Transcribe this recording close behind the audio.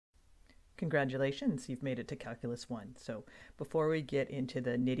Congratulations, you've made it to Calculus 1. So before we get into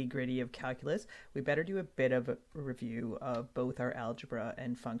the nitty-gritty of calculus, we better do a bit of a review of both our algebra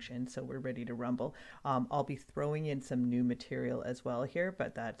and functions, so we're ready to rumble. I'll be throwing in some new material as well here,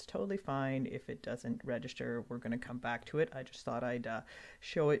 but that's totally fine. If it doesn't register, we're going to come back to it. I just thought I'd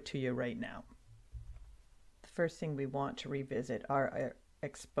show it to you right now. The first thing we want to revisit are our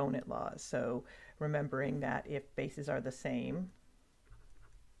exponent laws. So remembering that if bases are the same,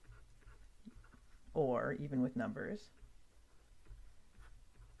 or even with numbers,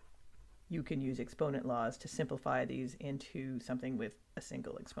 you can use exponent laws to simplify these into something with a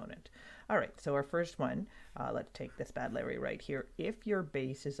single exponent. All right, so our first one, let's take this bad Larry right here. If your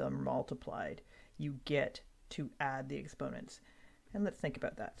bases are multiplied, you get to add the exponents. And let's think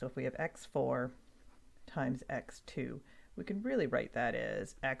about that. So if we have x4 times x2, we can really write that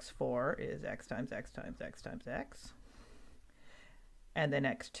as x4 is x times x times x times x. And then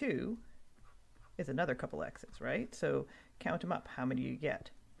x2 is another couple x's, right? So count them up. How many do you get?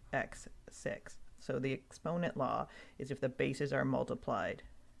 x6. So the exponent law is if the bases are multiplied,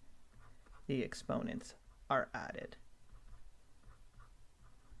 the exponents are added.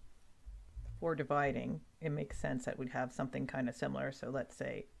 For dividing, it makes sense that we'd have something kind of similar. So let's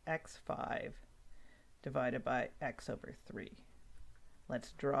say x5 divided by x over 3.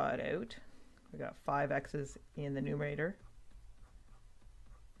 Let's draw it out. We got 5 x's in the numerator.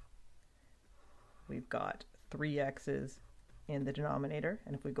 We've got 3 x's in the denominator,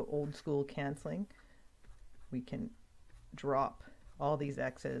 and if we go old school canceling, we can drop all these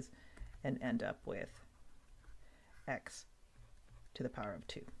x's and end up with x to the power of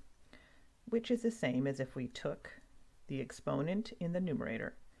 2, which is the same as if we took the exponent in the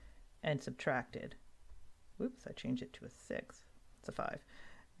numerator and subtracted, whoops, I changed it to a 6, it's a 5,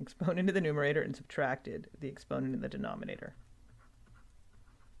 exponent in the numerator and subtracted the exponent in the denominator.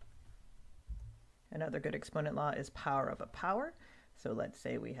 Another good exponent law is power of a power. So let's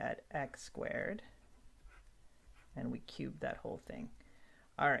say we had x squared and we cubed that whole thing.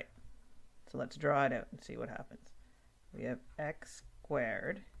 All right, so let's draw it out and see what happens. We have x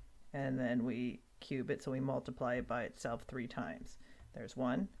squared and then we cube it, so we multiply it by itself 3 times. There's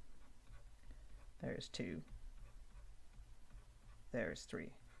 1, there's 2, there's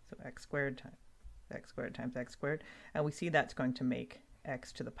 3. So x squared times x squared times x squared, and we see that's going to make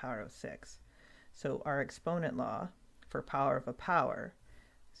x to the power of 6. So our exponent law for power of a power,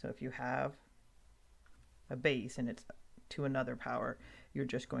 so if you have a base and it's to another power, you're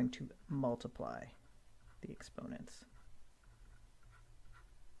just going to multiply the exponents.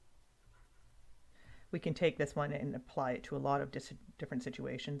 We can take this one and apply it to a lot of different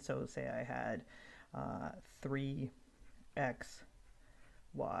situations. So say I had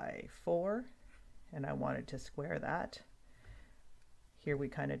 3xy4 and I wanted to square that. Here we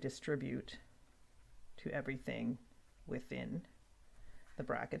kind of distribute to everything within the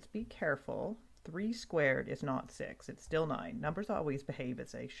brackets. Be careful, 3 squared is not 6, it's still 9. Numbers always behave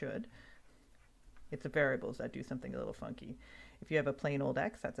as they should. It's the variables that do something a little funky. If you have a plain old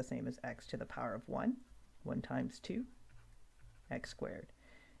x, that's the same as x to the power of 1. 1 times 2, x squared.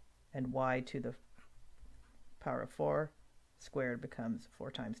 And y to the power of 4 squared becomes 4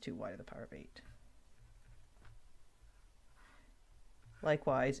 times 2y to the power of 8.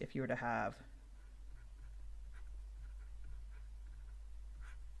 Likewise, if you were to have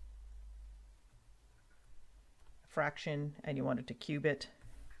fraction and you wanted to cube it,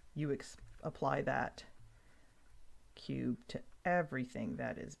 you apply that cube to everything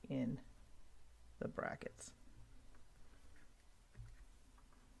that is in the brackets.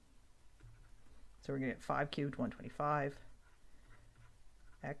 So we're going to get 5 cubed, 125,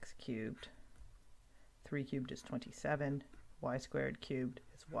 x cubed, 3 cubed is 27, y squared cubed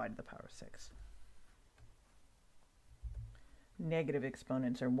is y to the power of 6. Negative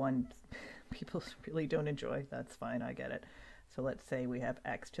exponents are one people really don't enjoy. That's fine, I get it. So let's say we have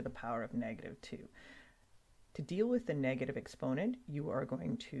x to the power of -2. To deal with the negative exponent, you are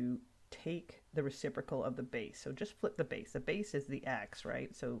going to take the reciprocal of the base. So just flip the base. The base is the x,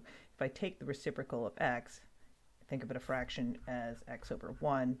 right? So if I take the reciprocal of x, think of it a fraction as x over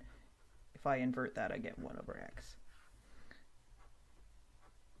 1. If I invert that, I get 1 over x.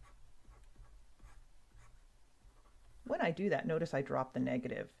 When I do that, notice I drop the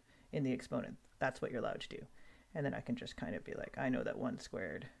negative in the exponent. That's what you're allowed to do. And then I can just kind of be like, I know that 1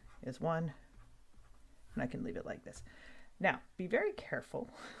 squared is 1, and I can leave it like this. Now, be very careful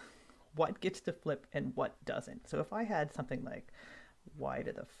what gets to flip and what doesn't. So if I had something like y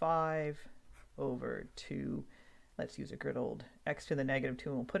to the 5 over 2, let's use a good old x to the -2,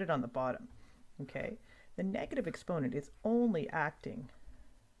 and we'll put it on the bottom, okay? The negative exponent is only acting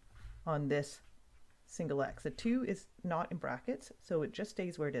on this single x. The 2 is not in brackets, so it just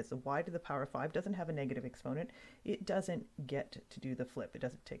stays where it is. The y to the power of 5 doesn't have a negative exponent. It doesn't get to do the flip. It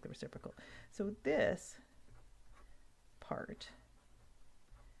doesn't take the reciprocal. So this part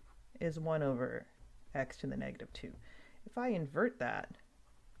is 1 over x to the negative 2. If I invert that,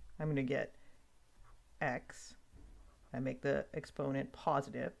 I'm going to get x. I make the exponent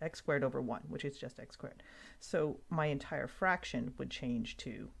positive, x squared over 1, which is just x squared. So my entire fraction would change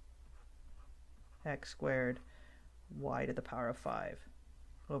to x squared y to the power of 5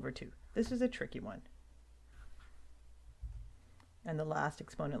 over 2. This is a tricky one. And the last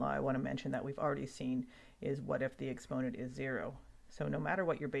exponent law I want to mention that we've already seen is what if the exponent is 0. So no matter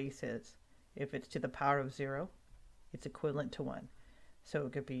what your base is, if it's to the power of 0, it's equivalent to 1. So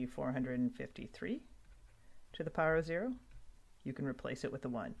it could be 453 to the power of 0. You can replace it with a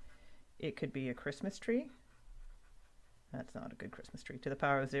 1. It could be a Christmas tree. That's not a good Christmas tree. To the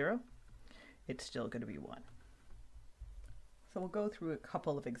power of 0, it's still going to be 1. So we'll go through a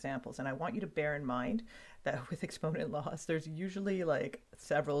couple of examples, and I want you to bear in mind that with exponent laws, there's usually like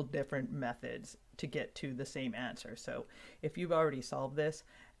several different methods to get to the same answer. So if you've already solved this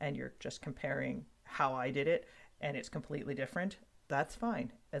and you're just comparing how I did it and it's completely different, that's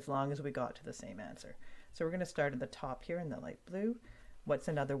fine, as long as we got to the same answer. So we're going to start at the top here in the light blue. What's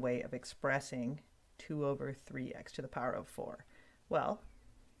another way of expressing 2 over 3x to the power of 4? Well,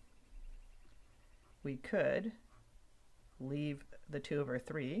 we could leave the 2 over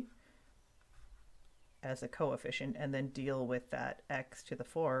 3 as a coefficient and then deal with that x to the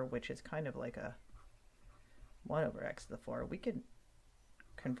 4, which is kind of like a 1 over x to the 4. We could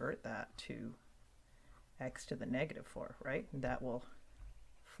convert that to x to the negative 4, right? That will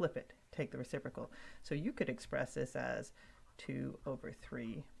flip it, take the reciprocal. So you could express this as 2 over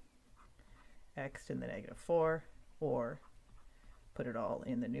 3 x to the negative 4, or put it all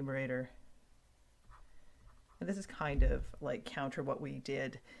in the numerator. And this is kind of like counter what we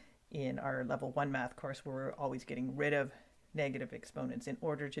did in our level 1 math course, where we're always getting rid of negative exponents. In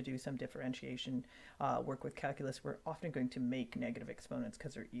order to do some differentiation work with calculus, we're often going to make negative exponents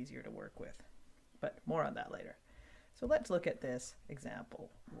because they're easier to work with. But more on that later. So let's look at this example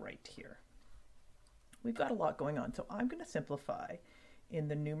right here. We've got a lot going on, so I'm going to simplify in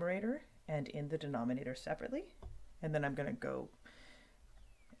the numerator and in the denominator separately, and then I'm going to go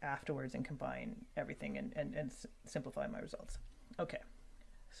afterwards and combine everything and simplify my results. Okay,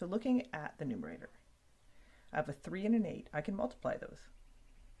 so looking at the numerator, I have a 3 and an 8. I can multiply those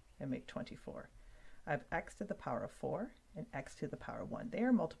and make 24. I have x to the power of 4 and x to the power of 1. They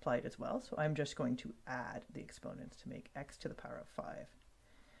are multiplied as well, so I'm just going to add the exponents to make x to the power of 5.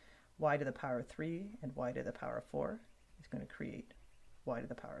 Y to the power of 3 and y to the power of 4 is going to create y to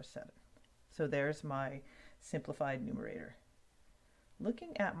the power of 7. So there's my simplified numerator.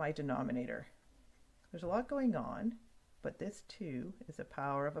 Looking at my denominator, there's a lot going on, but this 2 is a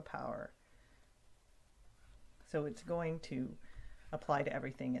power of a power. So it's going to apply to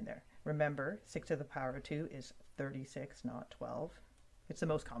everything in there. Remember, 6 to the power of 2 is 36, not 12. It's the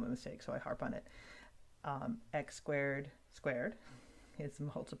most common mistake, so I harp on it. X squared squared is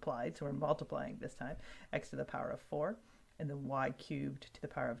multiplied, so we're multiplying this time. X to the power of 4, and then y cubed to the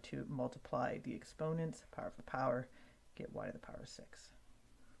power of 2, multiply the exponents, power of a power, get y to the power of 6.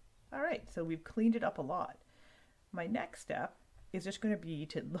 All right, so we've cleaned it up a lot. My next step is just going to be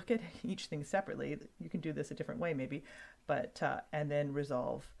to look at each thing separately. You can do this a different way maybe, but and then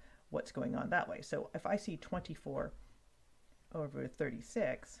resolve what's going on that way. So if I see 24 over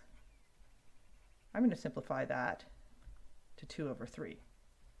 36, I'm going to simplify that to 2 over 3.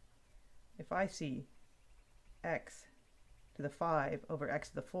 If I see x to the 5 over x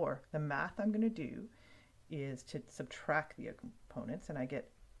to the 4, the math I'm going to do is to subtract the components, and I get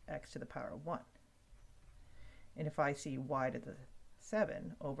x to the power of 1. And if I see y to the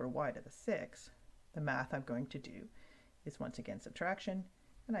 7 over y to the 6, the math I'm going to do is once again subtraction,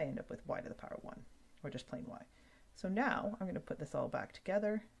 and I end up with y to the power of 1, or just plain y. So now I'm going to put this all back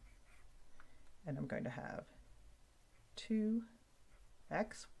together, and I'm going to have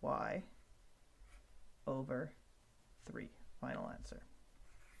 2xy over 3, final answer.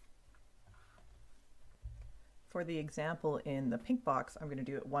 For the example in the pink box, I'm going to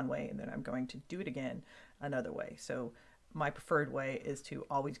do it one way, and then I'm going to do it again another way. So my preferred way is to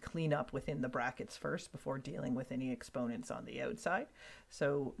always clean up within the brackets first before dealing with any exponents on the outside.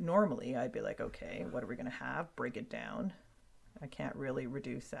 So normally I'd be like, okay, what are we going to have? Break it down. I can't really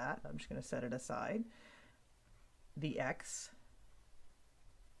reduce that. I'm just going to set it aside. The x,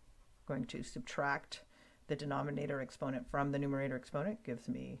 going to subtract the denominator exponent from the numerator exponent, gives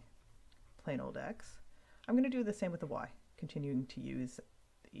me plain old x. I'm going to do the same with the y, continuing to use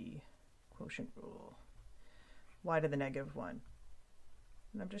the quotient rule. Y to the negative 1.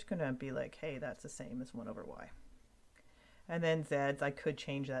 And I'm just going to be like, hey, that's the same as 1 over y. And then z's, I could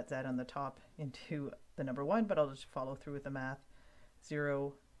change that z on the top into the number 1, but I'll just follow through with the math.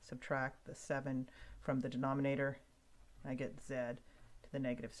 0, subtract the 7 from the denominator. I get z to the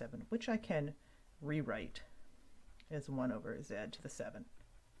negative 7, which I can rewrite as 1 over z to the 7.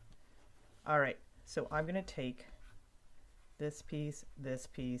 All right, so I'm going to take this piece, this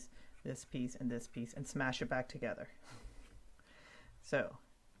piece, this piece, and this piece, and smash it back together. So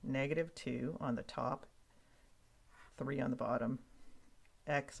negative 2 on the top, 3 on the bottom,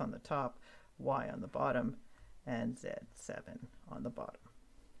 x on the top, y on the bottom, and z7 on the bottom.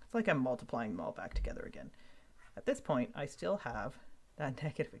 It's like I'm multiplying them all back together again. At this point, I still have that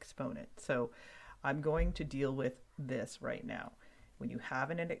negative exponent. So I'm going to deal with this right now. When you have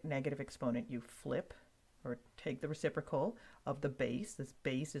a negative exponent, you flip or take the reciprocal of the base. This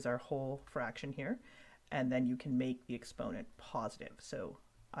base is our whole fraction here. And then you can make the exponent positive. So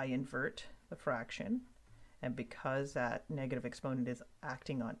I invert the fraction. And because that negative exponent is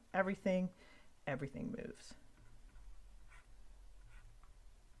acting on everything, everything moves.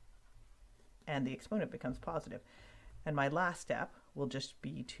 And the exponent becomes positive. And my last step will just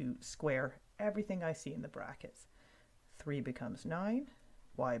be to square everything I see in the brackets. 3 becomes 9,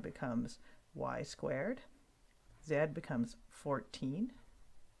 y becomes y squared, z becomes 14,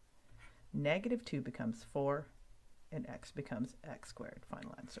 negative 2 becomes 4, and x becomes x squared.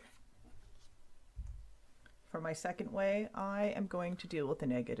 Final answer. For my second way, I am going to deal with the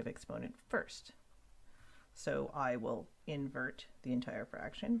negative exponent first. So I will invert the entire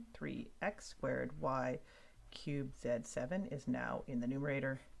fraction. 3x squared y cubed z7 is now in the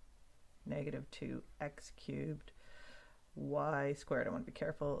numerator. Negative 2x cubed y squared, I want to be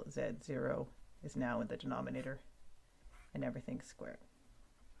careful, z0 is now in the denominator, and everything's squared.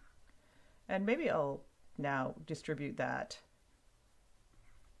 And maybe I'll now distribute that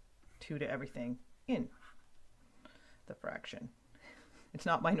 2 to everything in the fraction. It's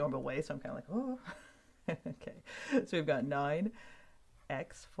not my normal way, so I'm kind of like, oh. Okay, so we've got 9,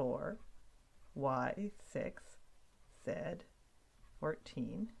 x4, y6, z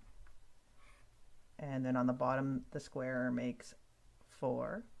 14. And then on the bottom, the square makes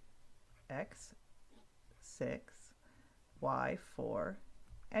 4, x 6, y 4.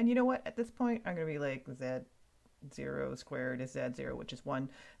 And you know what? At this point, I'm going to be like z0 squared is z0, which is 1.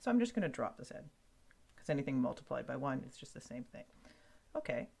 So I'm just going to drop the z, because anything multiplied by 1 is just the same thing.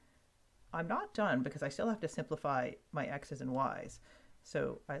 Okay, I'm not done because I still have to simplify my x's and y's.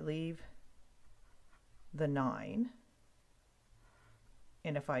 So I leave the 9,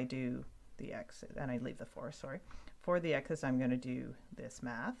 and if I do the x, and I leave the 4, sorry. For the x's, I'm going to do this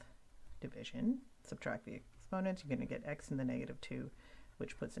math, division, subtract the exponents. You're going to get x in the negative 2,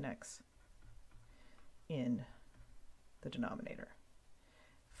 which puts an x in the denominator.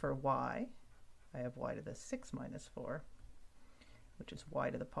 For y, I have y to the 6 minus 4, which is y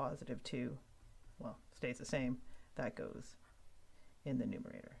to the positive 2. Well, stays the same. That goes in the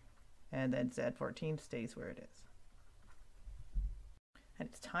numerator. And then z14 stays where it is. And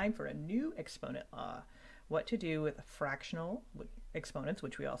it's time for a new exponent law. What to do with fractional exponents,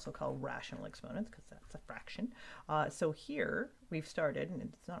 which we also call rational exponents, because that's a fraction. So here we've started, and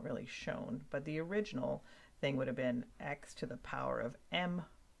it's not really shown, but the original thing would have been x to the power of m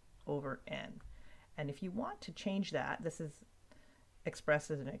over n. And if you want to change that, this is expressed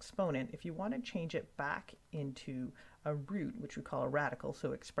as an exponent. If you want to change it back into a root, which we call a radical,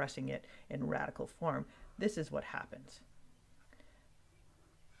 so expressing it in radical form, this is what happens.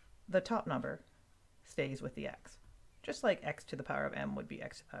 The top number stays with the x, just like x to the power of m would be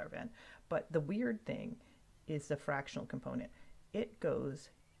x to the power of n. But the weird thing is the fractional component. It goes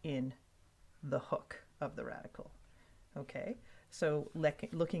in the hook of the radical. Okay, so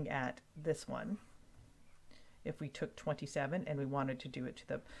looking at this one, if we took 27 and we wanted to do it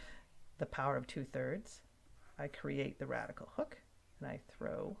to the power of 2/3, I create the radical hook and I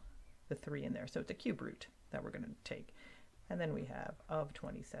throw the 3 in there. So it's a cube root that we're going to take. And then we have of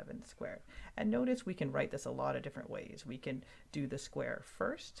 27 squared. And notice we can write this a lot of different ways. We can do the square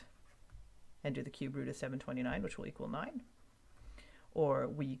first and do the cube root of 729, which will equal 9. Or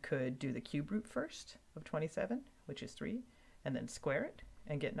we could do the cube root first of 27, which is 3, and then square it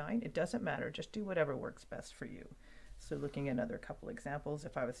and get 9. It doesn't matter. Just do whatever works best for you. So looking at another couple examples,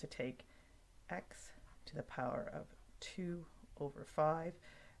 if I was to take x to the power of 2 over 5,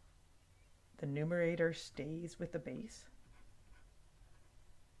 the numerator stays with the base,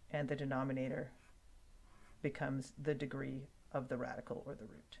 and the denominator becomes the degree of the radical or the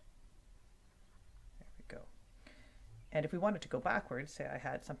root. There we go. And if we wanted to go backwards, say I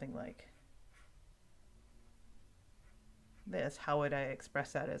had something like this, how would I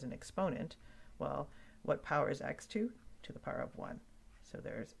express that as an exponent? Well, what power is x to? To the power of 1. So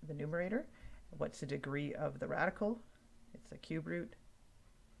there's the numerator. What's the degree of the radical? It's the cube root.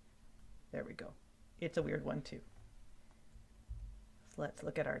 There we go. It's a weird one too. So let's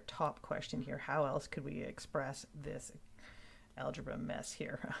look at our top question here. How else could we express this algebra mess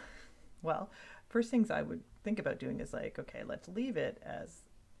here? Well, first things I would think about doing is like, okay, let's leave it as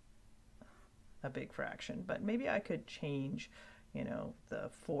a big fraction, but maybe I could change, you know, the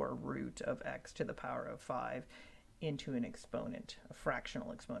 4 root of x to the power of 5 into an exponent, a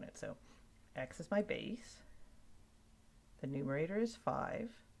fractional exponent. So x is my base, the numerator is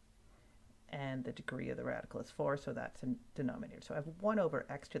 5, and the degree of the radical is 4, so that's a denominator. So I have 1 over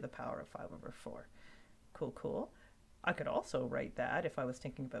x to the power of 5 over 4. Cool, cool. I could also write that if I was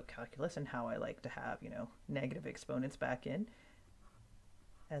thinking about calculus and how I like to have, you know, negative exponents back in,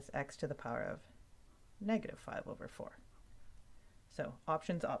 as x to the power of negative 5 over 4. So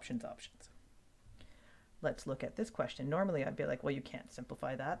options, options, options. Let's look at this question. Normally I'd be like, well, you can't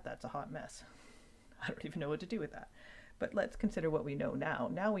simplify that. That's a hot mess. I don't even know what to do with that. But let's consider what we know now.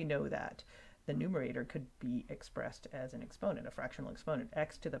 Now we know that the numerator could be expressed as an exponent, a fractional exponent,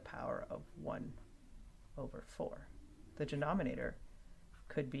 x to the power of 1 over 4. The denominator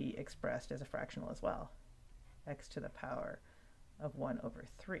could be expressed as a fractional as well, x to the power of 1 over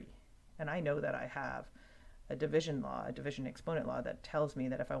 3. And I know that I have a division law, a division exponent law, that tells me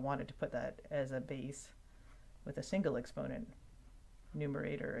that if I wanted to put that as a base with a single exponent,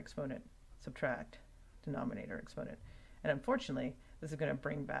 numerator exponent, subtract, denominator exponent. And unfortunately, this is going to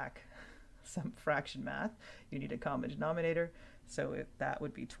bring back some fraction math. You need a common denominator. So if that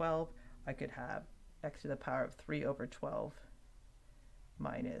would be 12, I could have x to the power of 3 over 12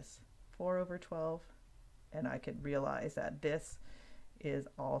 minus 4 over 12. And I could realize that this is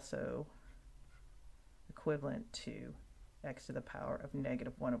also equivalent to x to the power of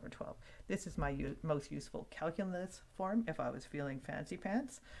negative 1 over 12. This is my most useful calculus form. If I was feeling fancy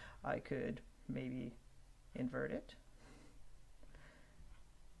pants, I could maybe invert it,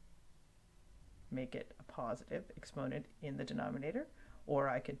 make it a positive exponent in the denominator, or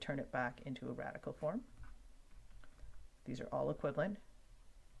I could turn it back into a radical form. These are all equivalent,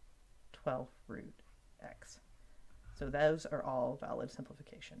 12 root x. So those are all valid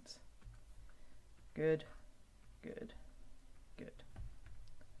simplifications. Good, good, good.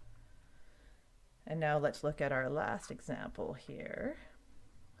 And now let's look at our last example here.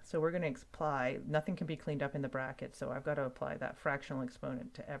 So we're going to apply, nothing can be cleaned up in the bracket, so I've got to apply that fractional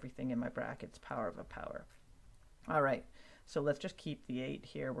exponent to everything in my brackets, power of a power. All right, so let's just keep the 8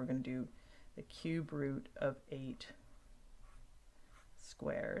 here. We're going to do the cube root of 8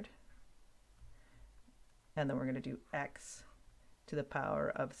 squared. And then we're going to do x to the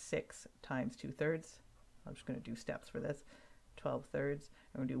power of 6 times 2/3. I'm just going to do steps for this. 12 thirds.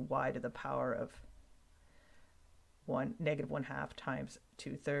 I'm going to do y to the power of negative 1/2 times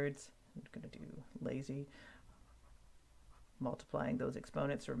 2/3. I'm going to do lazy. Multiplying those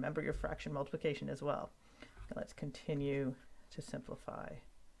exponents. Remember your fraction multiplication as well. Now let's continue to simplify.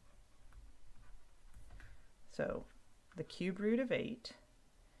 So the cube root of 8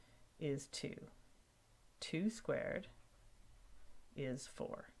 is 2. 2 squared is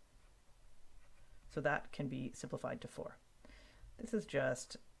 4. So that can be simplified to 4. This is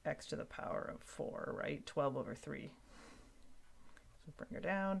just x to the power of 4, right? 12 over 3. So bring her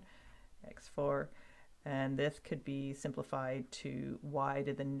down, x4. And this could be simplified to y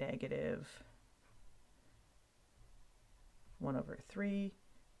to the negative 1 over 3,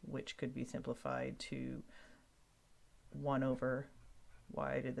 which could be simplified to 1 over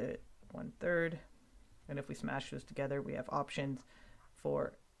y to the 1/3. And if we smash those together, we have options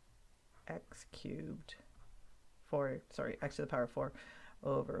for x cubed, x to the power of 4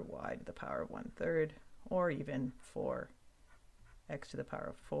 over y to the power of 1/3, or even for x to the power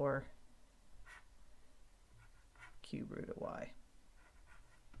of 4 cube root of y.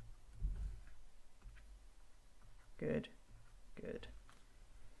 Good, good.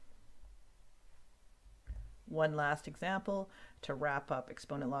 One last example to wrap up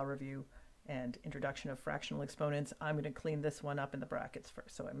exponent law review and introduction of fractional exponents. I'm going to clean this one up in the brackets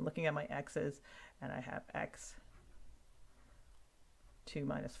first. So I'm looking at my x's, and I have x 2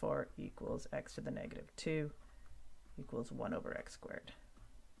 minus 4 equals x to the negative 2 equals 1 over x squared.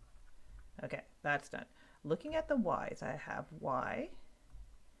 Okay, that's done. Looking at the y's, I have y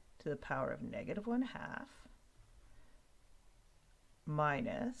to the power of negative 1/2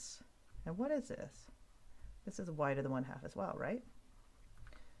 minus, and what is this? This is y to the 1/2 as well, right?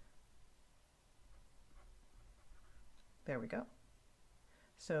 There we go.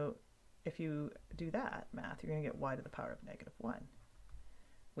 So if you do that math, you're going to get y to the power of negative 1,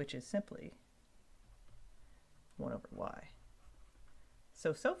 which is simply 1 over y.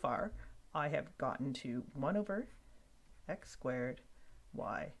 So far, I have gotten to 1 over x squared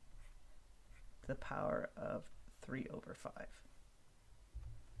y to the power of 3 over 5.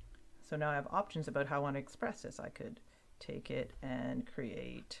 So now I have options about how I want to express this. I could take it and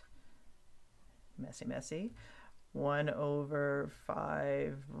create messy 1 over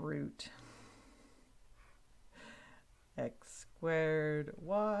 5 root x squared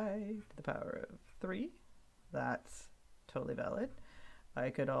y to the power of 3. That's totally valid. I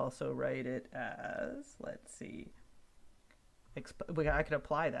could also write it as, let's see, I could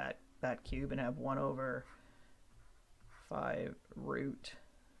apply that cube and have 1 over 5 root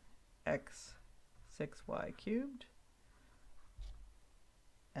x 6y cubed.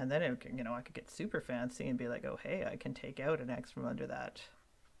 And then it, I could get super fancy and be like, oh hey, I can take out an x from under that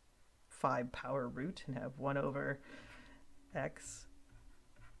 5 power root and have 1 over x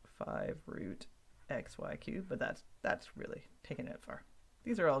 5 root xy cubed, but that's really taking it far.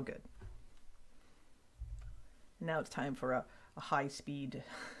 These are all good. Now it's time for a high-speed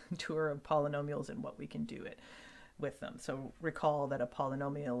tour of polynomials and what we can do with them. So recall that a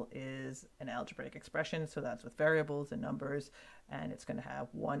polynomial is an algebraic expression, so that's with variables and numbers, and it's going to have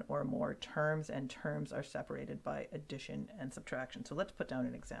one or more terms, and terms are separated by addition and subtraction. So let's put down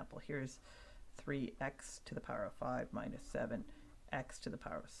an example. Here's 3x to the power of 5 minus 7x to the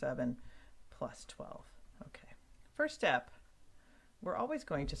power of 7 plus 12. Okay. First step, we're always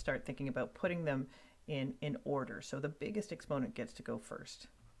going to start thinking about putting them in order. So the biggest exponent gets to go first.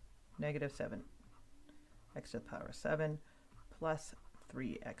 Negative 7 x to the power of 7 plus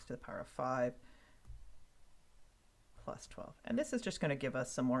 3x to the power of 5 plus 12. And this is just going to give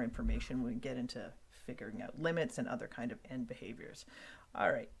us some more information when we get into figuring out limits and other kind of end behaviors.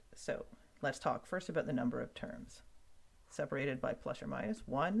 All right, so let's talk first about the number of terms. Separated by plus or minus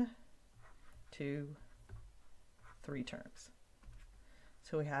 1, 2, 3 terms.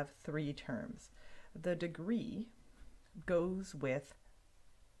 So we have 3 terms. The degree goes with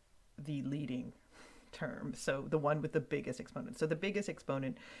the leading term, so the one with the biggest exponent. So the biggest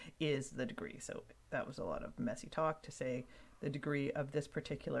exponent is the degree. So that was a lot of messy talk to say the degree of this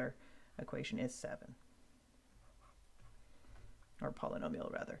particular equation is 7, or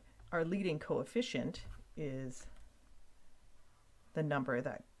polynomial rather. Our leading coefficient is the number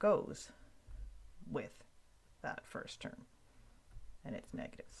that goes with that first term, and it's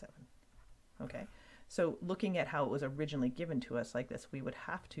negative 7. Okay, so looking at how it was originally given to us like this, we would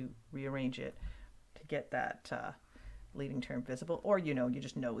have to rearrange it to get that leading term visible, or you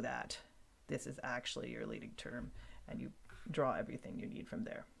just know that this is actually your leading term and you draw everything you need from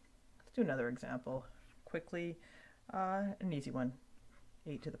there. Let's do another example quickly, an easy one.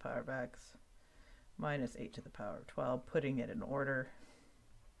 8 to the power of x minus 8 to the power of 12, putting it in order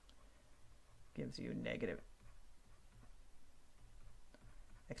gives you negative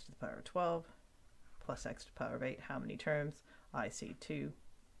x to the power of 12 plus x to the power of 8. How many terms? I see 2.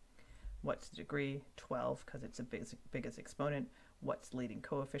 What's the degree? 12, because it's the biggest exponent. What's leading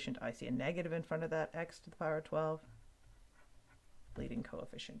coefficient? I see a negative in front of that x to the power of 12. Leading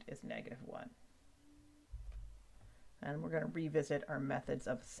coefficient is negative 1. And we're going to revisit our methods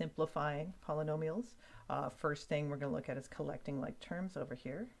of simplifying polynomials. First thing we're going to look at is collecting like terms over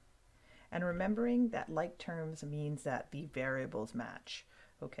here. And remembering that like terms means that the variables match.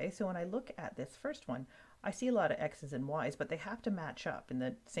 Okay, so when I look at this first one, I see a lot of x's and y's, but they have to match up in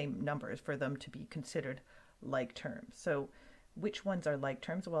the same numbers for them to be considered like terms. So which ones are like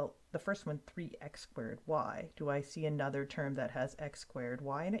terms? Well, the first one, 3x squared y. Do I see another term that has x squared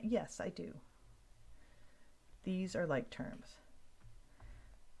y in it? Yes, I do. These are like terms.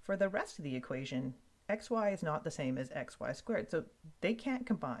 For the rest of the equation, xy is not the same as xy squared, so they can't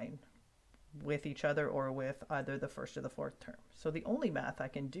combine with each other or with either the first or the fourth term. So the only math I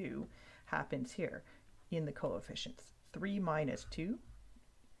can do happens here in the coefficients. 3 minus 2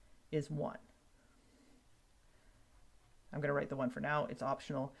 is 1. I'm going to write the 1 for now. It's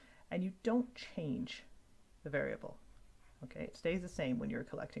optional, and you don't change the variable. Okay, it stays the same when you're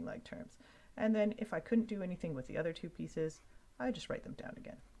collecting like terms. And then if I couldn't do anything with the other 2 pieces, I just write them down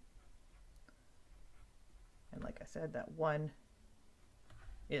again. And like I said, that 1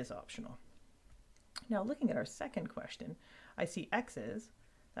 is optional. Now looking at our second question, I see x's.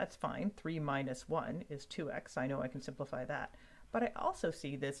 That's fine. 3 minus 1 is 2x. I know I can simplify that. But I also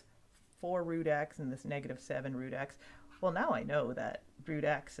see this 4 root x and this negative 7 root x. Well, now I know that root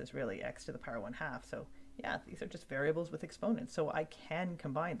x is really x to the power 1/2. So yeah, these are just variables with exponents. So I can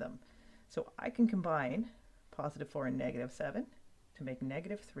combine them. So I can combine positive 4 and negative 7 to make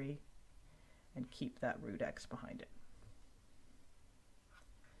negative 3 and keep that root x behind it.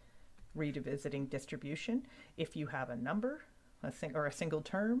 Revisiting distribution, if you have a number or a single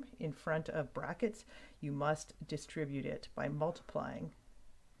term in front of brackets, you must distribute it by multiplying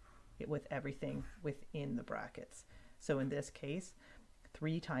it with everything within the brackets. So in this case,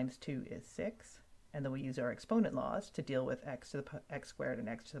 3 times 2 is 6, and then we use our exponent laws to deal with x squared and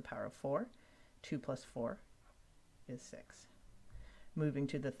x to the power of 4. 2 plus 4 is 6. Moving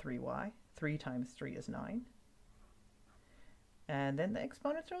to the 3y, 3 times 3 is 9. And then the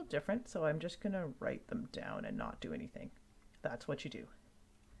exponents are all different, so I'm just going to write them down and not do anything. That's what you do.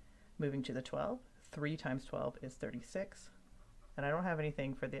 Moving to the 12, 3 times 12 is 36. And I don't have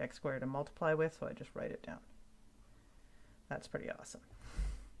anything for the x squared to multiply with, so I just write it down. That's pretty awesome.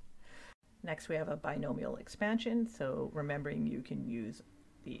 Next we have a binomial expansion, so remembering you can use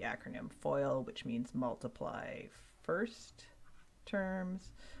the acronym FOIL, which means multiply first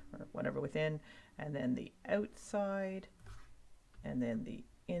terms, or whatever within, and then the outside, and then the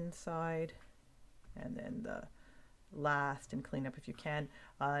inside, and then the last, and clean up if you can.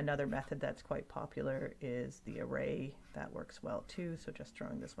 Another method that's quite popular is the array. That works well too, so just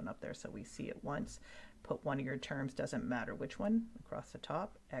throwing this one up there so we see it once. Put one of your terms, doesn't matter which one, across the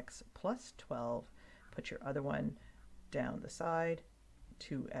top, x plus 12. Put your other one down the side,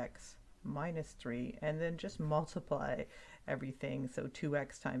 2x minus 3, and then just multiply everything. So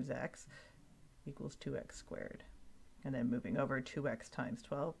 2x times x equals 2x squared. And then moving over, 2x times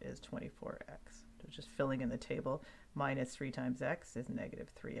 12 is 24x. So just filling in the table, minus 3 times x is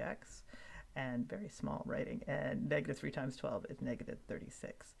negative 3x, and very small writing, and negative 3 times 12 is negative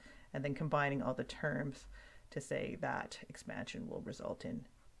 36. And then combining all the terms to say that expansion will result in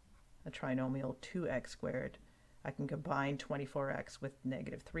a trinomial 2x squared. I can combine 24x with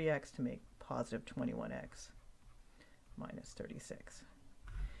negative 3x to make positive 21x minus 36.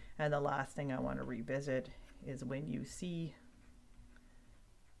 And the last thing I want to revisit is when you see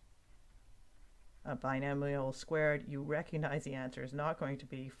a binomial squared, you recognize the answer is not going to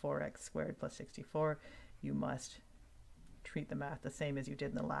be 4x squared plus 64. You must treat the math the same as you did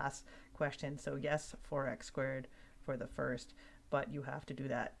in the last question. So yes, 4x squared for the first, but you have to do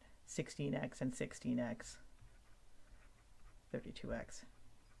that 16x and 16x, 32x,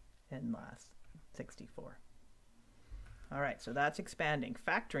 and last 64. All right, so that's expanding.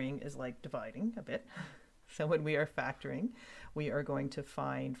 Factoring is like dividing a bit. So when we are factoring, we are going to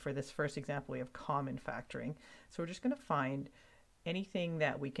find, for this first example, we have common factoring. So we're just going to find anything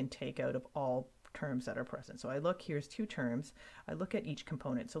that we can take out of all terms that are present. So I look, here's 2 terms. I look at each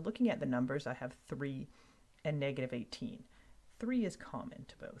component. So looking at the numbers, I have 3 and negative 18. 3 is common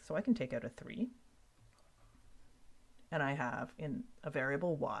to both. So I can take out a 3. And I have in a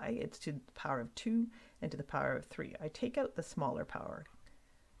variable y, it's to the power of 2 and to the power of 3. I take out the smaller power.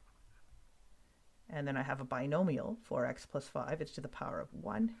 And then I have a binomial, 4x plus 5, it's to the power of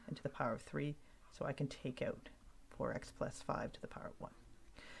 1 and to the power of 3, so I can take out 4x plus 5 to the power of 1.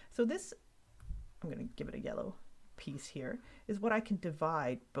 So this, I'm going to give it a yellow piece here, is what I can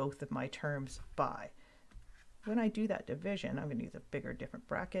divide both of my terms by. When I do that division, I'm going to use a bigger, different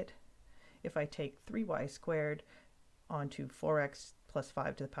bracket. If I take 3y squared onto 4x plus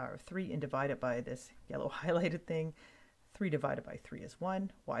 5 to the power of 3 and divide it by this yellow highlighted thing, 3 divided by 3 is 1,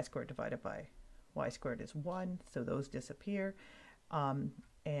 y squared divided by y squared is 1, so those disappear.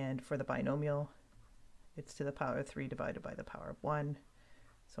 And for the binomial, it's to the power of 3 divided by the power of 1,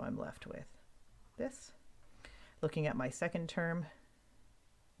 so I'm left with this. Looking at my second term,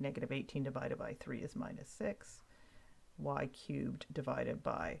 negative 18 divided by 3 is minus 6. Y cubed divided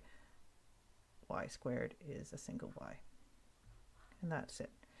by y squared is a single y. And that's it.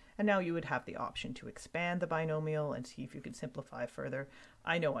 And now you would have the option to expand the binomial and see if you could simplify further.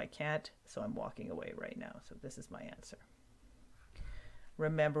 I know I can't, so I'm walking away right now. So this is my answer.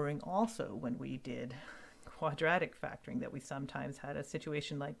 Remembering also when we did quadratic factoring that we sometimes had a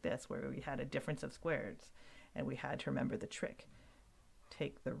situation like this where we had a difference of squares and we had to remember the trick.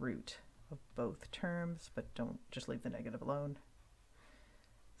 Take the root of both terms, but don't just leave the negative alone.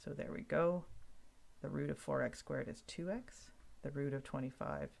 So there we go. The root of 4x squared is 2x. The root of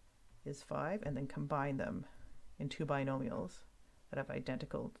 25 is 5, and then combine them in 2 binomials that have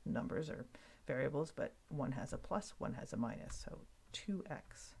identical numbers or variables, but one has a plus, one has a minus. So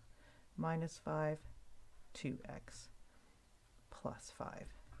 2x minus 5, 2x plus 5.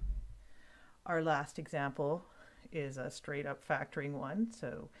 Our last example is a straight up factoring one.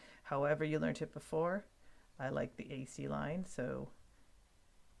 So however you learned it before, I like the AC line. So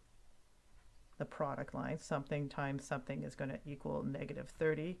the product line, something times something is going to equal negative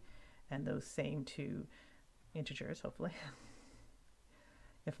 30. And those same 2 integers, hopefully,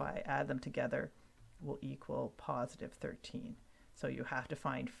 if I add them together, will equal positive 13. So you have to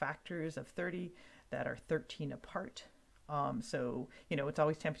find factors of 30 that are 13 apart. So, you know, it's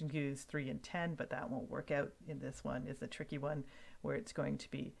always tempting to use 3 and 10, but that won't work out in this one. Is the tricky one where it's going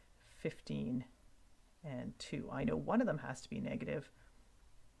to be 15 and 2. I know one of them has to be negative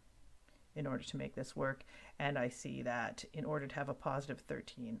in order to make this work, and I see that in order to have a positive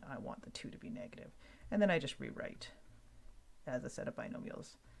 13, I want the 2 to be negative. And then I just rewrite as a set of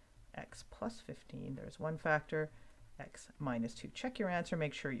binomials. X plus 15, there's one factor, x minus 2. Check your answer,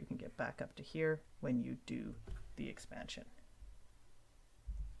 make sure you can get back up to here when you do the expansion.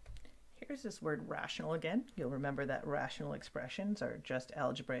 Here's this word rational again. You'll remember that rational expressions are just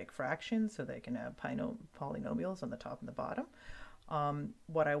algebraic fractions, so they can have polynomials on the top and the bottom.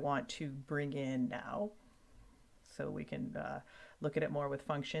 What I want to bring in now, so we can look at it more with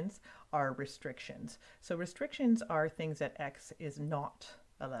functions, are restrictions. So restrictions are things that x is not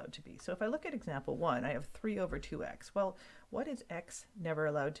allowed to be. So if I look at example 1, I have 3 over 2x. Well, what is x never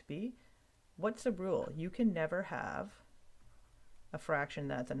allowed to be? What's the rule? You can never have a fraction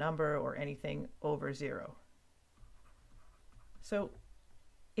that's a number or anything over 0. So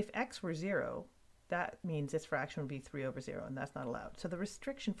if x were 0, that means this fraction would be 3 over 0, and that's not allowed. So the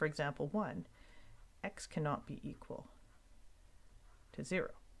restriction for example 1, x cannot be equal to 0.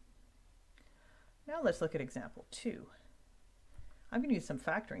 Now let's look at example 2. I'm going to use some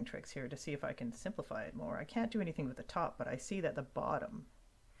factoring tricks here to see if I can simplify it more. I can't do anything with the top, but I see that the bottom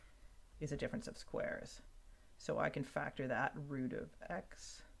is a difference of squares. So I can factor that root of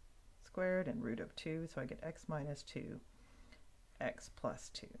x squared and root of 2, so I get x minus 2, x plus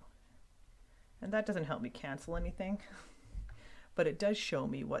 2. And that doesn't help me cancel anything, but it does show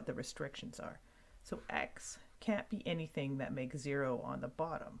me what the restrictions are. So x can't be anything that makes 0 on the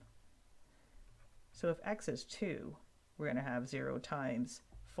bottom. So if x is 2, we're going to have 0 times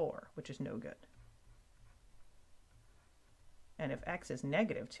 4, which is no good. And if x is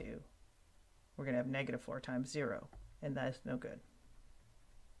negative 2, we're going to have negative 4 times 0, and that is no good.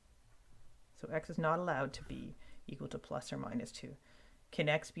 So x is not allowed to be equal to plus or minus 2. Can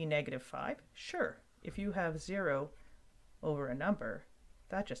x be negative 5? Sure. If you have 0 over a number,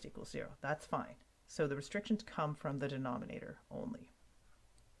 that just equals 0. That's fine. So the restrictions come from the denominator only.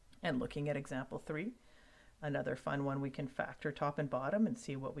 And looking at example 3, another fun one, we can factor top and bottom and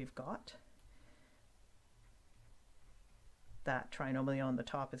see what we've got. That trinomial on the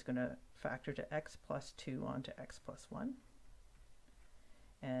top is going to factor to x plus 2 onto x plus 1.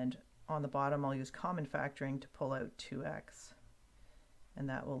 And on the bottom, I'll use common factoring to pull out 2x, and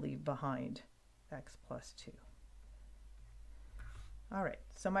that will leave behind x plus 2. All right,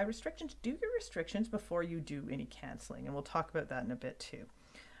 so my restrictions, do your restrictions before you do any canceling, and we'll talk about that in a bit too.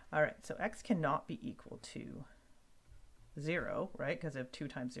 All right, so x cannot be equal to 0, right? Because if 2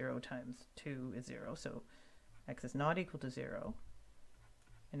 times 0 times 2 is 0, so x is not equal to 0,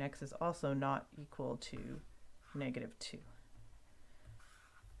 and x is also not equal to negative 2.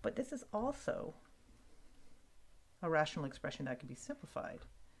 But this is also a rational expression that can be simplified.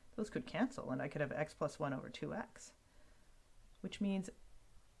 Those could cancel, and I could have x plus 1 over 2x, which means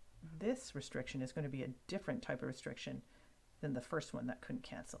this restriction is going to be a different type of restriction than the first one that couldn't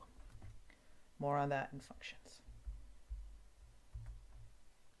cancel. More on that in functions.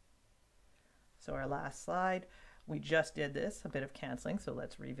 So our last slide, we just did this, a bit of canceling, so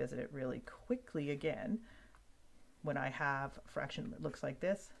let's revisit it really quickly again. When I have a fraction that looks like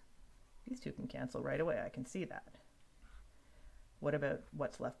this, these two can cancel right away. I can see that. What about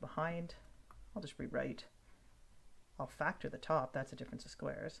what's left behind? I'll just rewrite. I'll factor the top, that's a difference of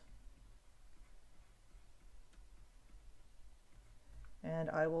squares.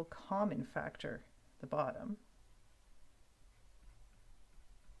 And I will common factor the bottom.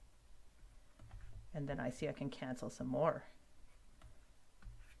 And then I see I can cancel some more.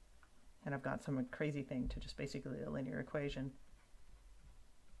 And I've got some crazy thing to just basically a linear equation.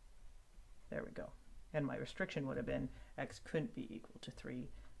 There we go. And my restriction would have been x couldn't be equal to 3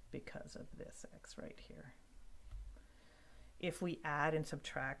 because of this x right here. If we add and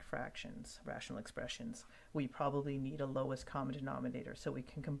subtract fractions, rational expressions, we probably need a lowest common denominator so we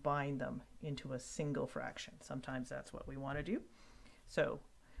can combine them into a single fraction. Sometimes that's what we want to do. So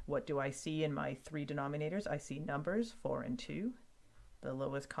what do I see in my 3 denominators? I see numbers 4 and 2. The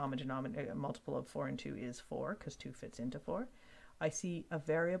lowest common denominator multiple of 4 and 2 is 4 because 2 fits into 4. I see a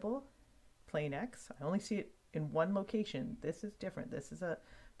variable, plain x. I only see it in one location. This is different. This is a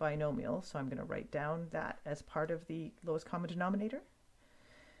binomial, so I'm going to write down that as part of the lowest common denominator.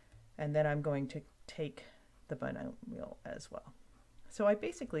 And then I'm going to take the binomial as well. So I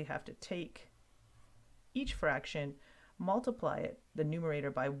basically have to take each fraction, multiply it, the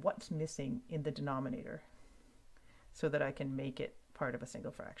numerator, by what's missing in the denominator so that I can make it part of a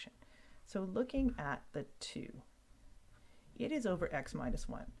single fraction. So looking at the 2, it is over x minus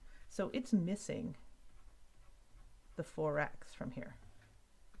 1. So it's missing the 4x from here.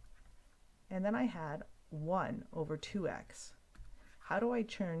 And then I had 1 over 2x. How do I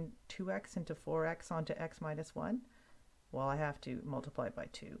turn 2x into 4x onto x minus 1? Well, I have to multiply it by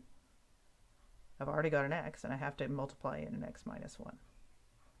 2. I've already got an x, and I have to multiply in an x minus 1.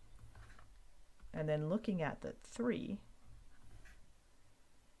 And then looking at the 3,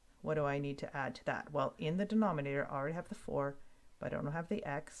 what do I need to add to that? Well, in the denominator, I already have the 4, but I don't have the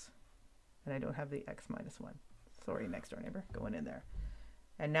x, and I don't have the x minus 1. Sorry, next door neighbor, going in there.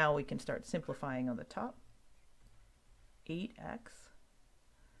 And now we can start simplifying on the top. 8x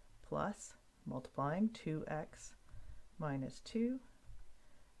plus multiplying 2x minus 2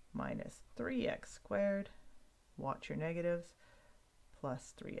 minus 3x squared, watch your negatives,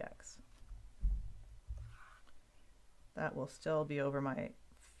 plus 3x. That will still be over my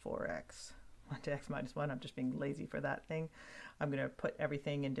 4x. 1 to x minus 1, I'm just being lazy for that thing. I'm going to put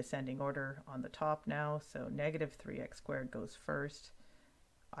everything in descending order on the top now, so negative 3x squared goes first.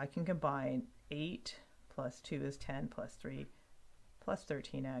 I can combine 8 plus 2 is 10 plus 3 plus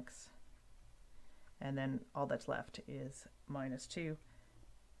 13x, and then all that's left is minus 2,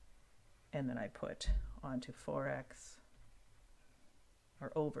 and then I put onto 4x,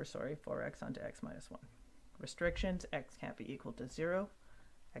 or over, sorry, 4x onto x minus 1. Restrictions: x can't be equal to 0,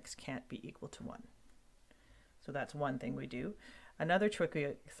 x can't be equal to 1. So that's one thing we do. Another trick we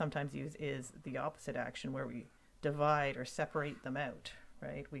sometimes use is the opposite action, where we divide or separate them out,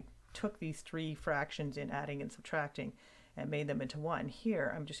 right? We took these 3 fractions in adding and subtracting and made them into 1.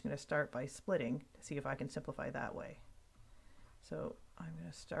 Here, I'm just going to start by splitting to see if I can simplify that way. So I'm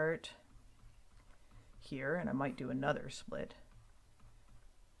going to start here, and I might do another split.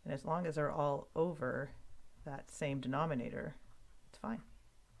 And as long as they're all over that same denominator, it's fine.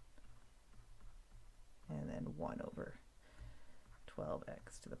 And then 1 over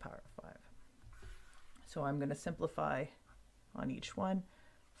 12x to the power of 5. So I'm going to simplify on each one.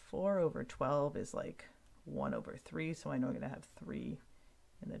 4 over 12 is like 1 over 3, so I know I'm going to have 3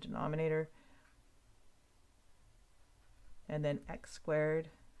 in the denominator. And then x squared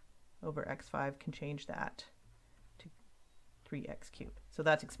over x5 can change that to 3x cubed. So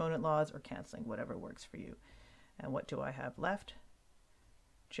that's exponent laws or canceling, whatever works for you. And what do I have left?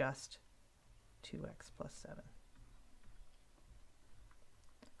 Just 2x plus 7.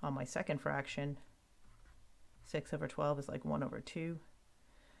 On my second fraction, 6 over 12 is like 1 over 2.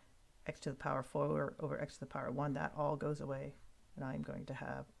 X to the power 4 over x to the power 1, that all goes away, and I'm going to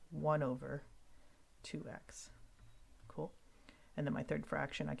have 1 over 2x. Cool. And then my third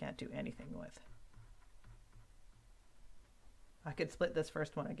fraction I can't do anything with. I could split this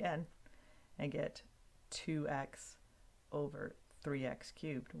first one again and get 2x over 3x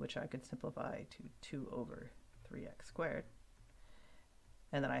cubed, which I could simplify to 2 over 3x squared.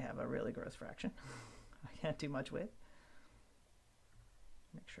 And then I have a really gross fraction I can't do much with.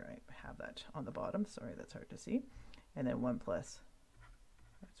 Make sure I have that on the bottom. Sorry, that's hard to see. And then 1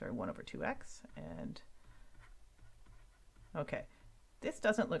 over 2x. And okay, this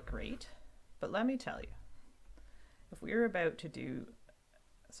doesn't look great, but let me tell you, if we were about to do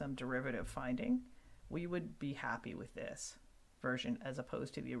some derivative finding, we would be happy with this version as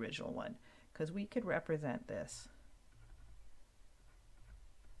opposed to the original one, because we could represent this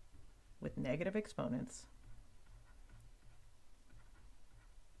with negative exponents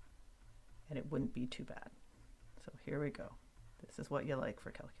and it wouldn't be too bad. So here we go. This is what you like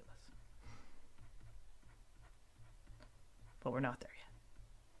for calculus. But we're not there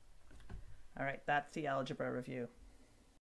yet. All right, that's the algebra review.